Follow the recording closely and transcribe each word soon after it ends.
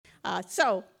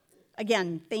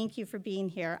Again, thank you for being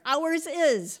here. Ours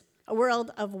is a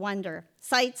world of wonder.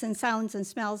 Sights and sounds and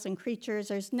smells and creatures.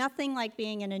 There's nothing like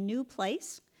being in a new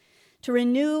place to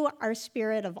renew our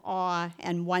spirit of awe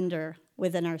and wonder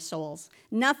within our souls.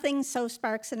 Nothing so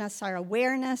sparks in us our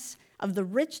awareness of the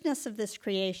richness of this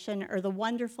creation or the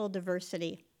wonderful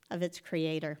diversity of its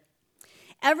creator.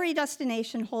 Every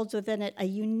destination holds within it a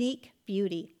unique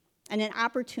beauty and an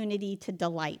opportunity to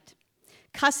delight.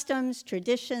 Customs,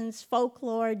 traditions,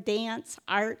 folklore, dance,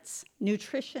 arts,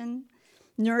 nutrition,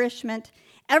 nourishment,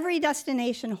 every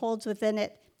destination holds within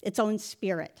it its own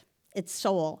spirit, its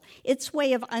soul, its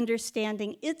way of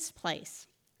understanding its place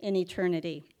in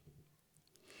eternity.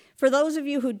 For those of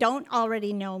you who don't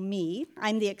already know me,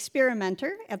 I'm the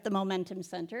experimenter at the Momentum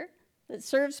Center that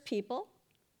serves people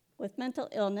with mental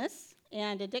illness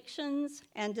and addictions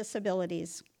and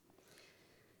disabilities.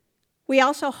 We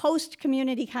also host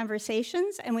community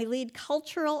conversations, and we lead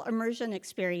cultural immersion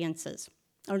experiences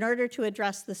in order to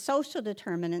address the social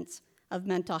determinants of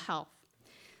mental health.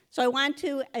 So I want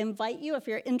to invite you, if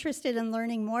you're interested in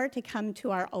learning more, to come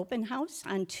to our open house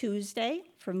on Tuesday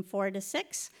from 4 to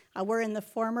 6. We're in the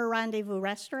former Rendezvous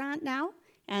restaurant now,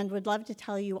 and would love to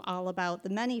tell you all about the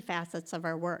many facets of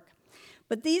our work.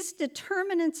 But these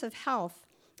determinants of health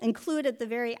include at the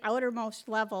very outermost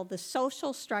level the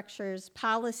social structures,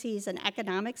 policies, and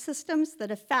economic systems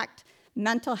that affect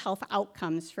mental health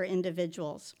outcomes for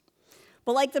individuals.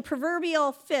 But like the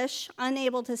proverbial fish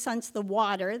unable to sense the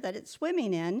water that it's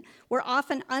swimming in, we're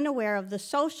often unaware of the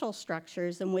social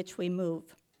structures in which we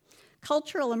move.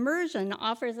 Cultural immersion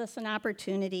offers us an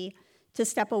opportunity to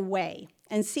step away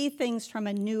and see things from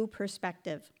a new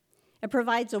perspective. It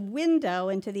provides a window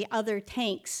into the other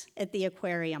tanks at the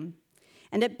aquarium.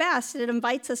 And at best, it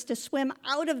invites us to swim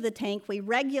out of the tank we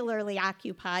regularly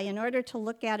occupy in order to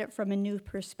look at it from a new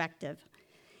perspective.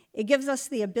 It gives us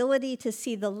the ability to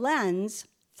see the lens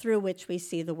through which we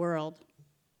see the world.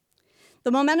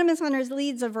 The Momentum Center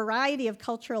leads a variety of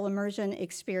cultural immersion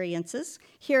experiences.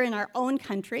 Here in our own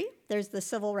country, there's the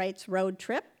Civil Rights Road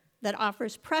Trip that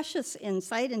offers precious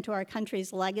insight into our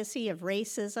country's legacy of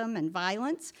racism and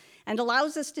violence and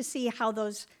allows us to see how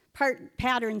those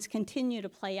patterns continue to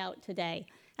play out today.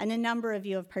 And a number of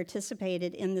you have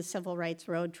participated in the Civil Rights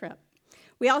Road Trip.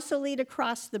 We also lead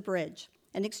Across the Bridge,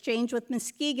 an exchange with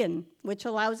Muskegon, which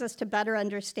allows us to better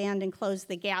understand and close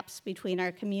the gaps between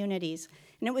our communities.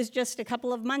 And it was just a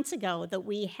couple of months ago that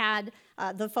we had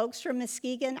the folks from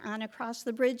Muskegon on Across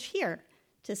the Bridge here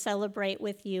to celebrate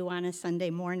with you on a Sunday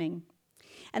morning.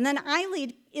 And then I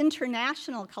lead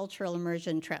international cultural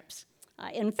immersion trips.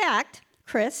 In fact,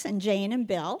 Chris and Jane and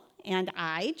Bill and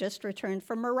I just returned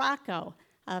from Morocco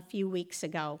a few weeks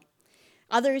ago.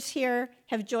 Others here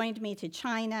have joined me to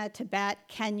China, Tibet,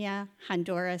 Kenya,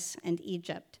 Honduras, and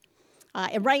Egypt.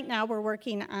 And right now we're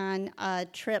working on a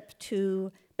trip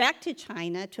back to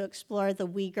China to explore the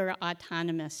Uyghur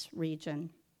Autonomous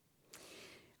Region.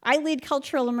 I lead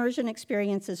cultural immersion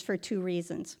experiences for two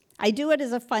reasons. I do it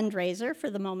as a fundraiser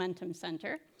for the Momentum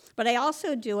Center, but I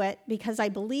also do it because I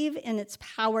believe in its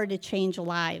power to change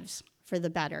lives for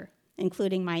the better,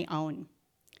 including my own.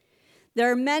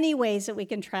 There are many ways that we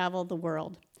can travel the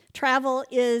world. Travel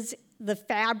is the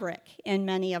fabric in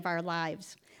many of our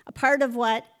lives. A part of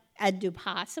what Ed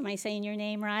Dupas, am I saying your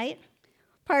name right?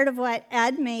 Part of what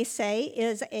Ed may say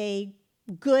is a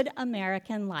good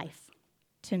American life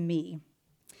to me.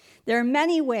 There are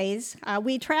many ways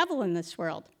we travel in this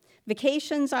world.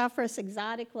 Vacations offer us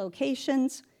exotic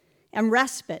locations and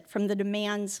respite from the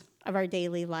demands of our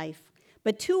daily life.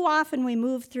 But too often we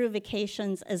move through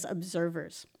vacations as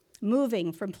observers,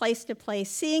 moving from place to place,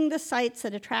 seeing the sights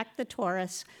that attract the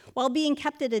tourists while being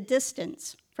kept at a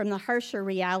distance from the harsher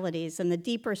realities and the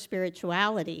deeper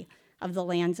spirituality of the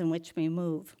lands in which we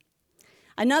move.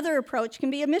 Another approach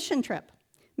can be a mission trip.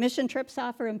 Mission trips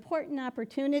offer important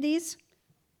opportunities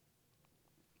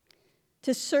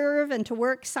to serve and to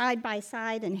work side by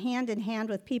side and hand in hand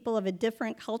with people of a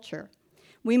different culture.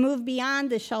 We move beyond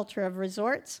the shelter of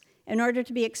resorts in order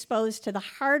to be exposed to the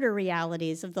harder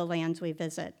realities of the lands we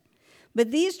visit. But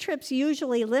these trips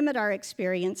usually limit our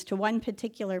experience to one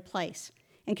particular place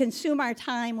and consume our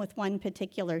time with one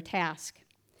particular task.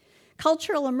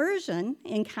 Cultural immersion,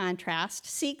 in contrast,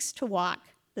 seeks to walk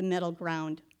the middle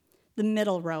ground, the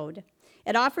middle road.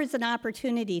 It offers an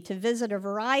opportunity to visit a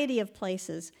variety of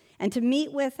places and to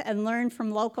meet with and learn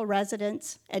from local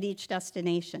residents at each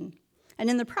destination. And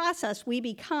in the process, we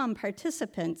become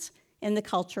participants in the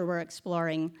culture we're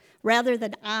exploring, rather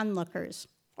than onlookers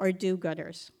or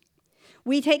do-gooders.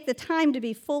 We take the time to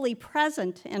be fully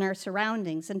present in our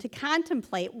surroundings and to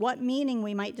contemplate what meaning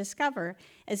we might discover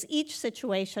as each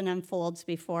situation unfolds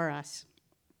before us.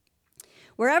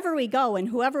 Wherever we go and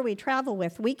whoever we travel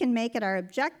with, we can make it our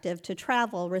objective to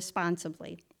travel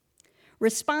responsibly.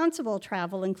 Responsible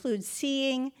travel includes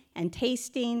seeing and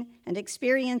tasting and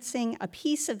experiencing a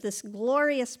piece of this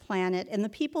glorious planet and the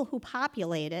people who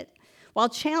populate it, while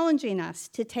challenging us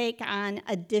to take on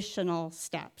additional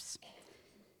steps,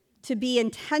 to be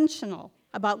intentional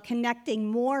about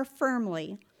connecting more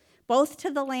firmly both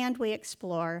to the land we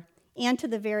explore and to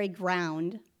the very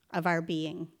ground of our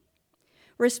being.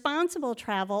 Responsible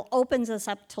travel opens us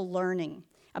up to learning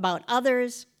about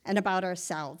others and about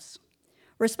ourselves.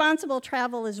 Responsible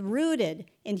travel is rooted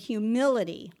in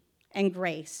humility and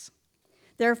grace.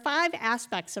 There are 5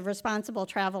 aspects of responsible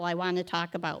travel I want to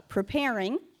talk about.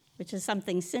 Preparing, which is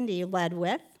something Cindy led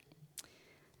with.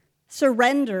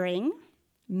 Surrendering,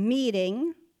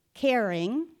 meeting,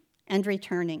 caring, and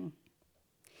returning.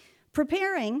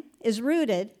 Preparing is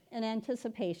rooted in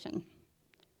anticipation.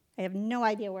 I have no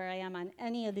idea where I am on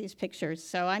any of these pictures,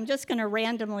 so I'm just going to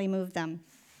randomly move them.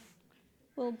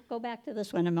 We'll go back to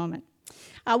this one in a moment.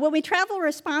 When we travel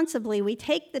responsibly, we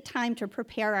take the time to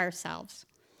prepare ourselves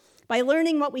by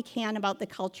learning what we can about the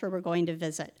culture we're going to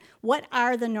visit. What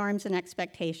are the norms and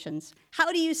expectations?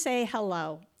 How do you say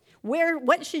hello?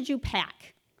 What should you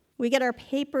pack? We get our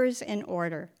papers in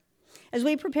order. As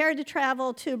we prepared to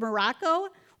travel to Morocco,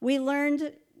 we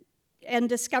learned and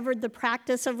discovered the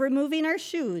practice of removing our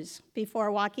shoes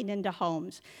before walking into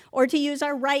homes, or to use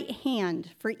our right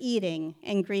hand for eating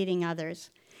and greeting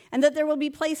others, and that there will be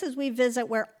places we visit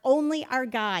where only our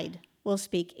guide will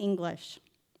speak English.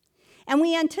 And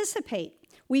we anticipate.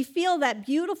 We feel that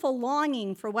beautiful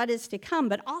longing for what is to come,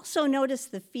 but also notice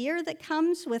the fear that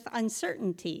comes with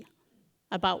uncertainty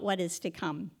about what is to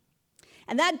come.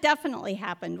 And that definitely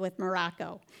happened with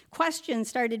Morocco. Questions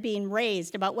started being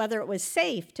raised about whether it was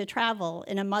safe to travel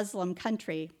in a Muslim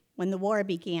country when the war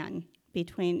began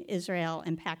between Israel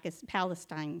and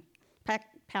Palestine.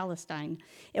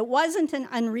 It wasn't an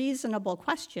unreasonable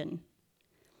question,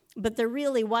 but there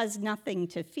really was nothing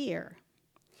to fear.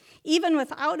 Even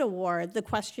without a war, the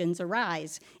questions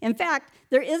arise. In fact,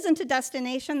 there isn't a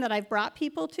destination that I've brought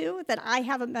people to that I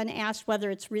haven't been asked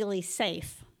whether it's really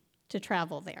safe to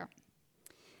travel there.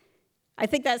 I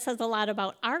think that says a lot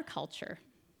about our culture.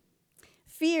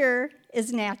 Fear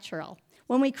is natural.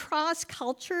 When we cross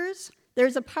cultures,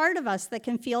 there's a part of us that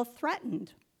can feel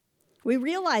threatened. We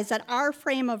realize that our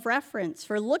frame of reference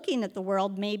for looking at the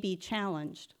world may be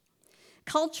challenged.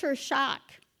 Culture shock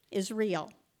is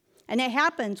real, and it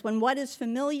happens when what is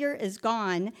familiar is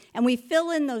gone, and we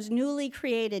fill in those newly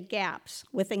created gaps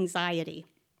with anxiety.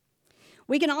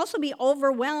 We can also be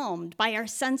overwhelmed by our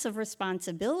sense of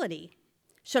responsibility.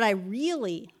 Should I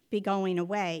really be going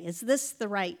away? Is this the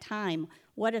right time?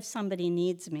 What if somebody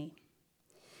needs me?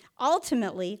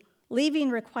 Ultimately,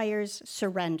 leaving requires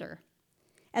surrender.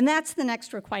 And that's the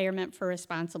next requirement for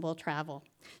responsible travel.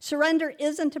 Surrender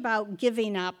isn't about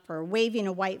giving up or waving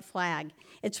a white flag.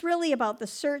 It's really about the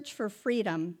search for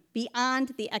freedom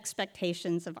beyond the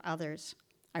expectations of others,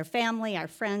 our family, our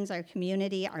friends, our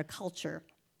community, our culture.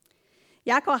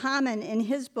 Yaakov Haman, in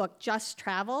his book, Just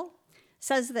Travel,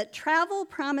 says that travel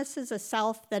promises a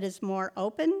self that is more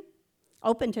open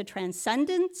to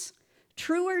transcendence,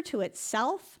 truer to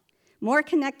itself, more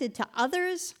connected to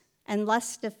others, and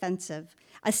less defensive,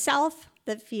 a self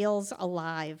that feels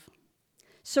alive.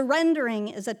 Surrendering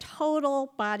is a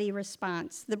total body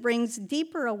response that brings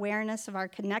deeper awareness of our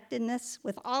connectedness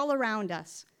with all around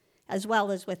us, as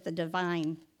well as with the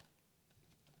divine.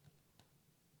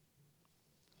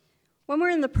 When we're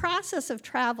in the process of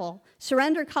travel,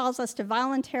 surrender calls us to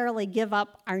voluntarily give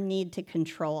up our need to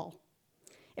control.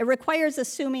 It requires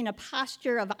assuming a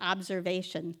posture of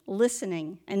observation,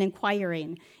 listening, and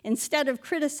inquiring, instead of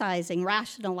criticizing,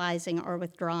 rationalizing, or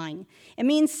withdrawing. It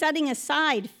means setting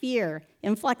aside fear,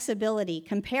 inflexibility,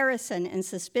 comparison, and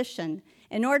suspicion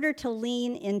in order to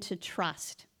lean into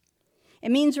trust.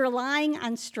 It means relying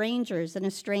on strangers in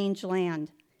a strange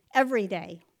land every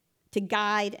day to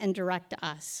guide and direct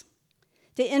us,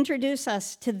 to introduce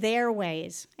us to their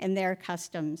ways and their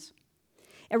customs.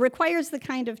 It requires the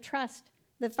kind of trust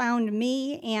that found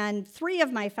me and 3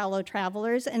 of my fellow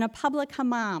travelers in a public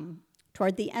hammam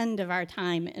toward the end of our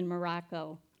time in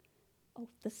Morocco.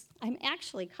 I'm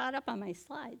actually caught up on my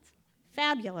slides.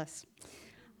 Fabulous.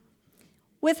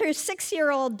 With her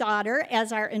 6-year-old daughter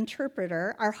as our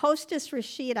interpreter, our hostess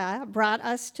Rashida brought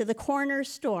us to the corner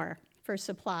store for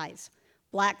supplies: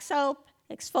 black soap,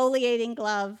 exfoliating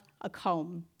glove, a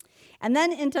comb, and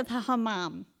then into the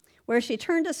hammam, where she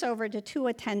turned us over to 2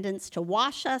 attendants to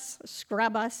wash us,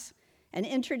 scrub us, and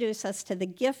introduce us to the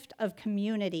gift of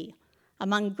community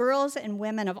among girls and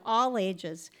women of all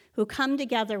ages who come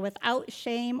together without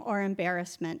shame or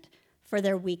embarrassment for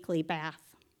their weekly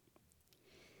bath.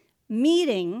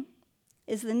 Meeting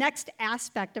is the next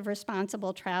aspect of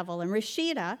responsible travel, and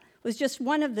Rashida was just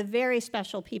one of the very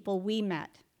special people we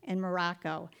met in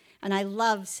Morocco. And I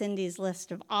love Cindy's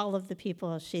list of all of the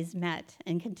people she's met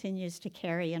and continues to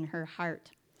carry in her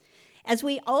heart. As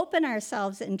we open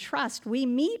ourselves in trust, we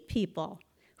meet people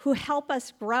who help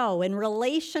us grow in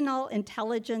relational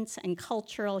intelligence and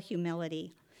cultural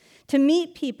humility. To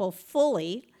meet people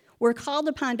fully, we're called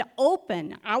upon to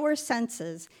open our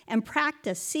senses and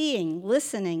practice seeing,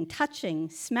 listening, touching,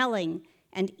 smelling,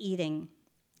 and eating.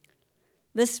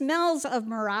 The smells of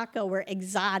Morocco were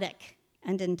exotic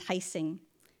and enticing,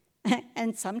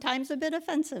 and sometimes a bit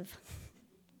offensive.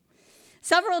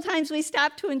 Several times we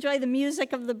stopped to enjoy the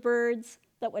music of the birds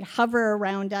that would hover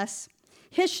around us.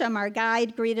 Hisham, our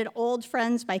guide, greeted old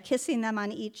friends by kissing them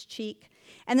on each cheek,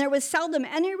 and there was seldom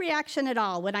any reaction at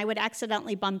all when I would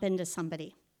accidentally bump into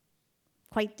somebody.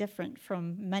 Quite different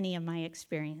from many of my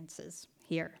experiences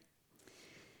here.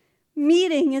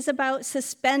 Meeting is about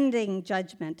suspending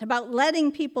judgment, about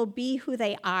letting people be who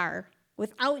they are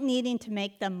without needing to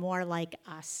make them more like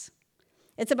us.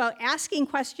 It's about asking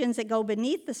questions that go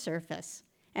beneath the surface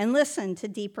and listen to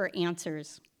deeper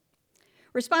answers.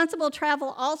 Responsible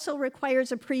travel also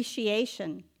requires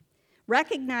appreciation,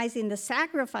 recognizing the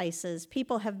sacrifices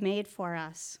people have made for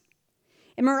us.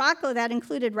 In Morocco, that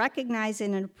included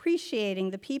recognizing and appreciating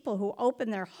the people who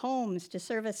opened their homes to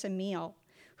serve us a meal,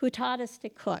 who taught us to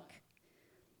cook,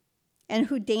 and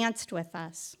who danced with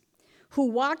us, who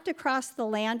walked across the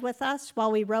land with us while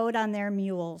we rode on their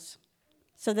mules,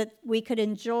 so that we could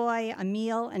enjoy a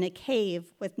meal in a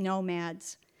cave with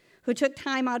nomads, who took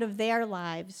time out of their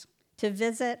lives to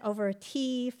visit over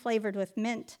tea flavored with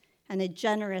mint and a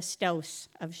generous dose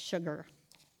of sugar.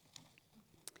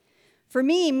 For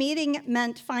me, meeting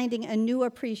meant finding a new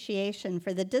appreciation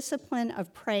for the discipline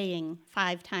of praying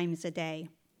 5 times a day.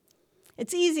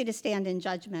 It's easy to stand in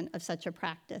judgment of such a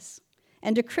practice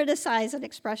and to criticize an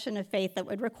expression of faith that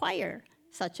would require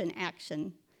such an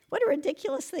action. What a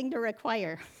ridiculous thing to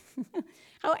require.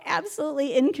 How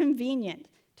absolutely inconvenient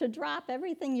to drop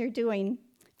everything you're doing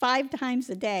 5 times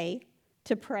a day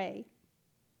to pray.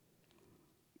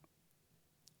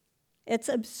 It's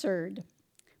absurd.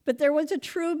 But there was a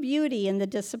true beauty in the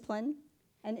discipline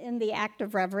and in the act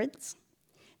of reverence.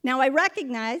 Now, I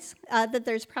recognize that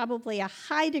there's probably a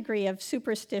high degree of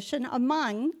superstition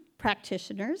among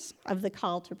practitioners of the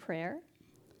call to prayer,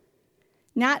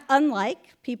 not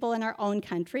unlike people in our own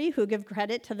country who give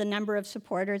credit to the number of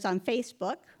supporters on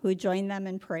Facebook who join them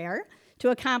in prayer to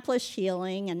accomplish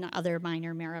healing and other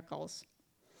minor miracles.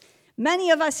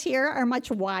 Many of us here are much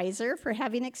wiser for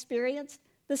having experienced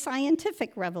the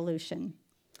scientific revolution.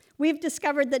 We've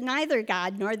discovered that neither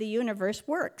God nor the universe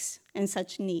works in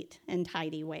such neat and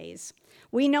tidy ways.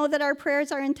 We know that our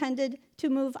prayers are intended to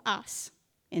move us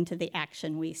into the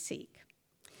action we seek.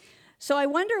 So I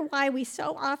wonder why we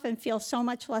so often feel so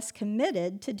much less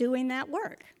committed to doing that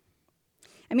work.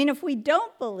 I mean, if we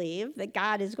don't believe that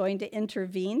God is going to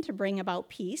intervene to bring about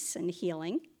peace and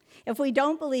healing, if we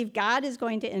don't believe God is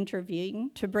going to intervene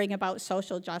to bring about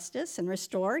social justice and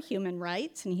restore human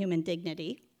rights and human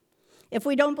dignity, if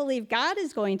we don't believe God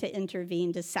is going to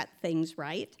intervene to set things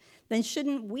right, then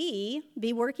shouldn't we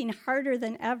be working harder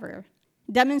than ever,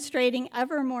 demonstrating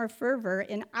ever more fervor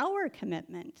in our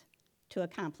commitment to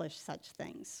accomplish such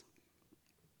things?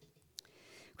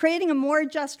 Creating a more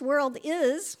just world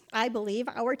is, I believe,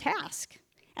 our task.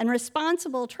 And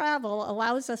responsible travel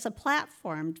allows us a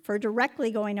platform for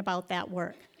directly going about that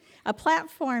work, a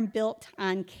platform built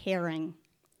on caring.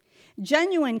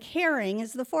 Genuine caring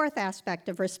is the 4th aspect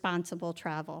of responsible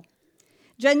travel.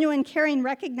 Genuine caring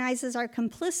recognizes our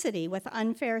complicity with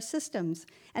unfair systems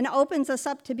and opens us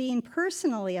up to being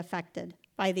personally affected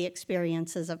by the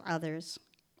experiences of others.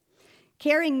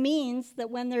 Caring means that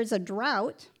when there's a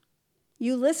drought,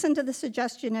 you listen to the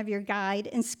suggestion of your guide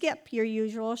and skip your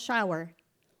usual shower,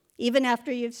 even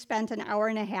after you've spent an hour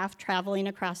and a half traveling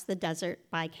across the desert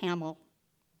by camel.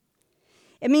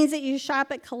 It means that you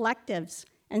shop at collectives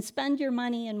and spend your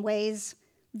money in ways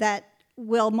that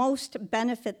will most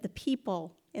benefit the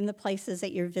people in the places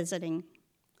that you're visiting.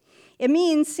 It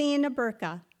means seeing a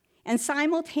burqa and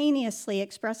simultaneously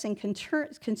expressing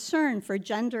concern for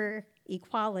gender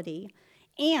equality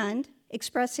and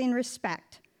expressing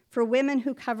respect for women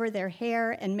who cover their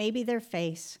hair and maybe their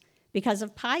face because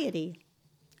of piety,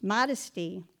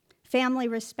 modesty, family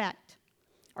respect,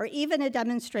 or even a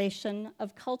demonstration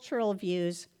of cultural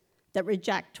views that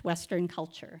reject Western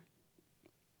culture.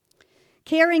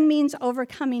 Caring means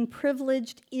overcoming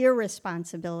privileged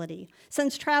irresponsibility,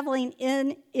 since traveling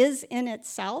is in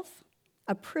itself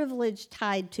a privilege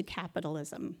tied to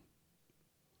capitalism.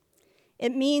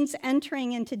 It means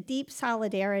entering into deep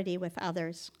solidarity with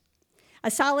others,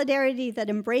 a solidarity that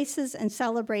embraces and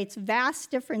celebrates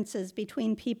vast differences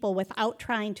between people without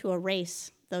trying to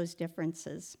erase those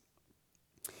differences.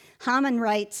 Hamann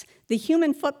writes, the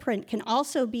human footprint can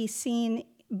also be seen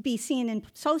in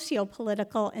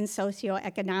socio-political and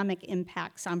socio-economic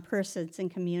impacts on persons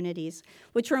and communities,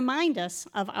 which remind us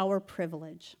of our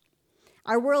privilege.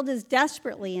 Our world is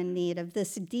desperately in need of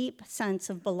this deep sense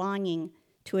of belonging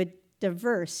to a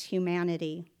diverse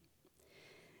humanity.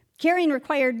 Caring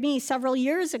required me several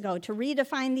years ago to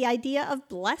redefine the idea of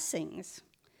blessings,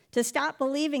 to stop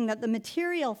believing that the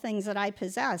material things that I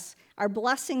possess are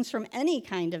blessings from any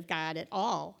kind of God at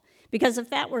all. Because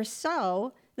if that were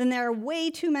so, then there are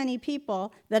way too many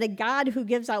people that a God who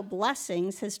gives out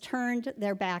blessings has turned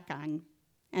their back on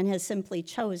and has simply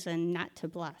chosen not to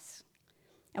bless.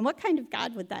 And what kind of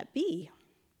God would that be?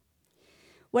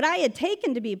 What I had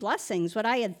taken to be blessings, what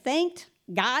I had thanked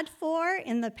God for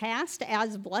in the past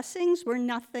as blessings, were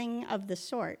nothing of the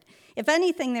sort. If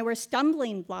anything, they were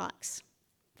stumbling blocks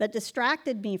that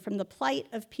distracted me from the plight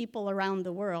of people around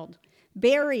the world,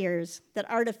 barriers that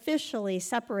artificially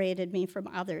separated me from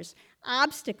others,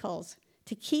 obstacles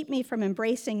to keep me from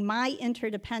embracing my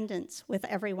interdependence with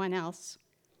everyone else,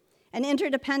 an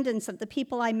interdependence that the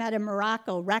people I met in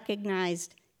Morocco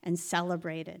recognized and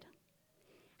celebrated.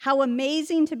 How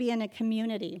amazing to be in a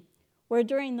community where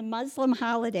during the Muslim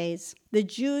holidays, the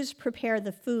Jews prepare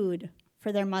the food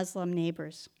for their Muslim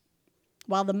neighbors,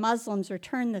 while the Muslims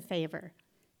return the favor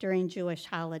during Jewish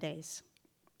holidays.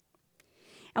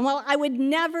 And while I would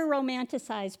never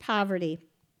romanticize poverty,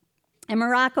 and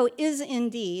Morocco is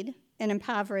indeed an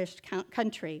impoverished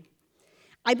country,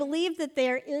 I believe that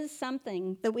there is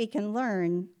something that we can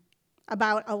learn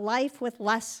about a life with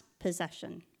less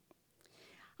possession,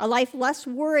 a life less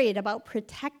worried about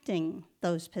protecting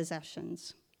those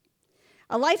possessions,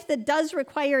 a life that does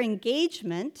require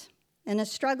engagement and a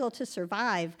struggle to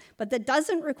survive, but that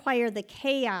doesn't require the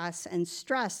chaos and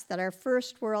stress that our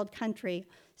first world country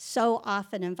so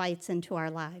often invites into our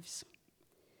lives.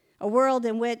 A world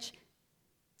in which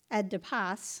Ed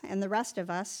DePass and the rest of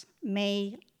us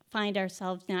may find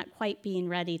ourselves not quite being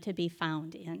ready to be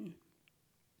found in.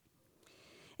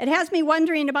 It has me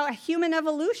wondering about human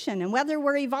evolution and whether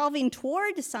we're evolving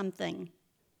toward something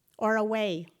or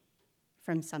away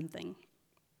from something.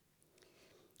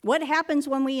 What happens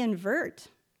when we invert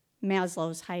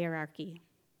Maslow's hierarchy?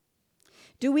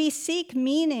 Do we seek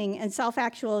meaning and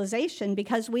self-actualization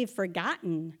because we've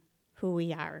forgotten who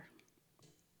we are?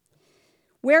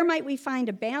 Where might we find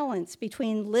a balance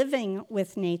between living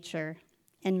with nature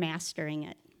and mastering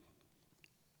it?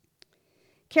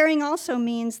 Caring also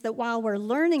means that while we're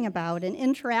learning about and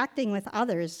interacting with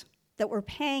others, that we're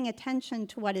paying attention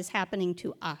to what is happening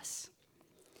to us.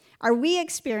 Are we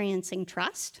experiencing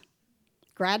trust,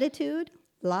 gratitude,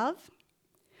 love?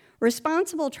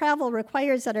 Responsible travel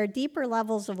requires that our deeper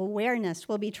levels of awareness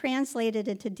will be translated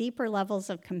into deeper levels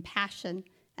of compassion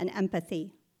and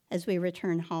empathy as we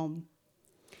return home.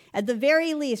 At the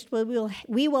very least,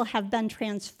 we will have been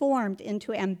transformed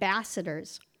into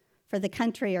ambassadors for the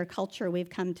country or culture we've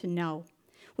come to know,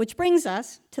 which brings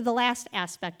us to the last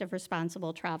aspect of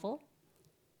responsible travel,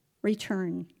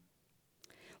 return.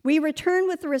 We return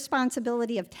with the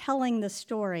responsibility of telling the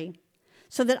story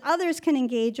so that others can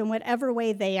engage in whatever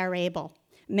way they are able,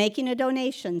 making a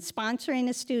donation, sponsoring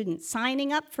a student,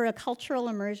 signing up for a cultural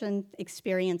immersion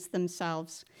experience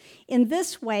themselves. In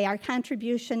this way, our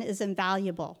contribution is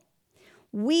invaluable.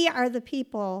 We are the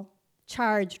people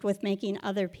charged with making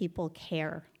other people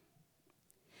care.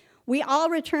 We all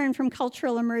return from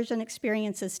cultural immersion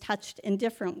experiences touched in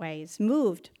different ways,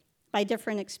 moved by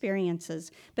different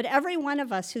experiences. But every one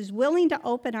of us who's willing to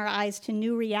open our eyes to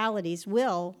new realities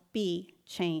will be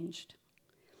changed.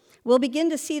 We'll begin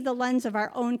to see the lens of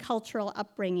our own cultural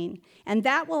upbringing, and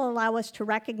that will allow us to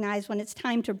recognize when it's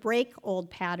time to break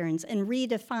old patterns and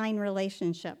redefine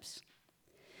relationships.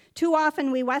 Too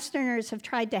often, we Westerners have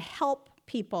tried to help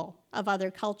people of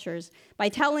other cultures by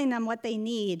telling them what they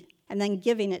need and then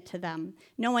giving it to them,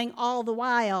 knowing all the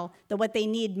while that what they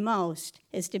need most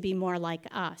is to be more like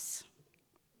us.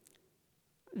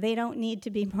 They don't need to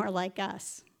be more like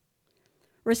us.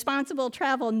 Responsible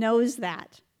travel knows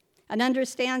that and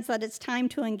understands that it's time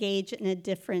to engage in a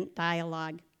different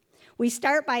dialogue. We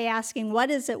start by asking,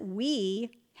 what is it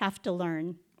we have to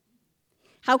learn?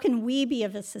 How can we be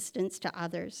of assistance to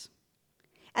others?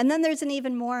 And then there's an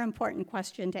even more important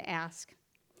question to ask.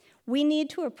 We need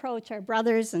to approach our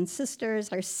brothers and sisters,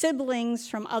 our siblings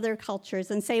from other cultures,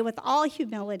 and say with all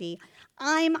humility,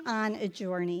 I'm on a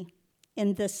journey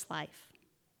in this life.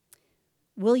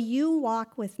 Will you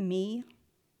walk with me?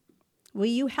 Will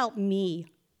you help me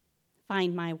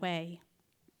find my way?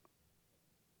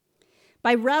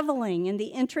 By reveling in the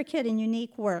intricate and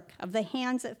unique work of the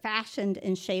hands that fashioned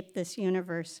and shaped this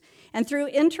universe, and through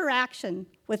interaction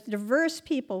with diverse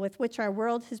people with which our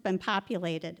world has been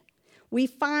populated, we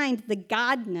find the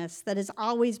godness that has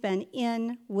always been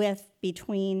in, with,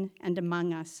 between, and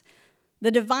among us,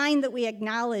 the divine that we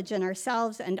acknowledge in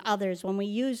ourselves and others when we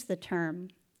use the term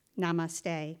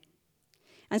namaste.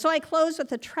 And so I close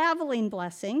with a traveling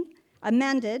blessing,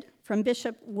 amended from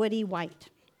Bishop Woody White.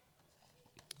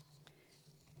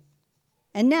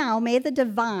 And now, may the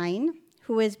divine,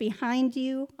 who is behind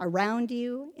you, around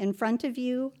you, in front of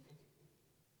you,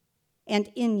 and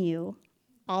in you,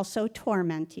 also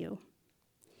torment you.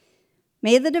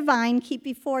 May the divine keep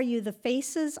before you the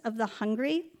faces of the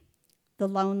hungry, the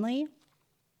lonely,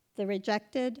 the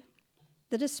rejected,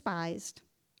 the despised.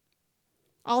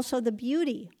 Also the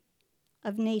beauty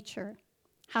of nature,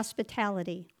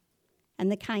 hospitality,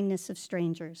 and the kindness of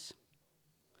strangers.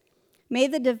 May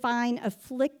the divine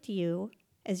afflict you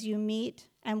as you meet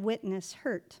and witness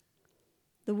hurt,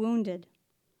 the wounded,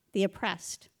 the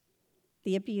oppressed,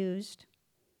 the abused,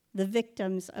 the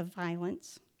victims of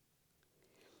violence.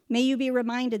 May you be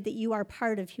reminded that you are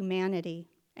part of humanity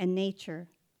and nature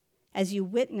as you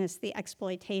witness the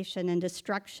exploitation and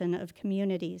destruction of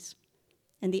communities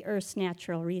and the earth's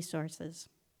natural resources.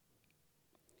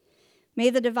 May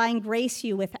the divine grace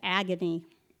you with agony,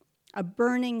 a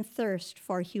burning thirst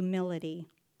for humility,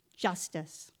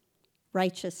 justice,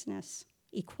 righteousness,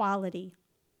 equality,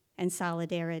 and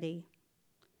solidarity.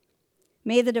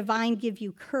 May the divine give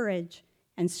you courage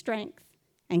and strength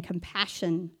and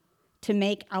compassion to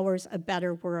make ours a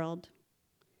better world,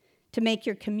 to make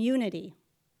your community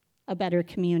a better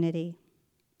community.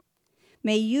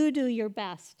 May you do your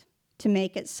best to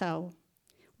make it so,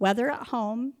 whether at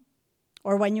home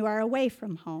or when you are away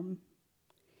from home.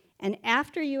 And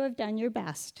after you have done your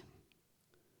best,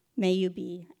 may you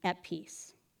be at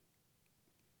peace.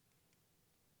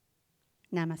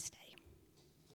 Namaste.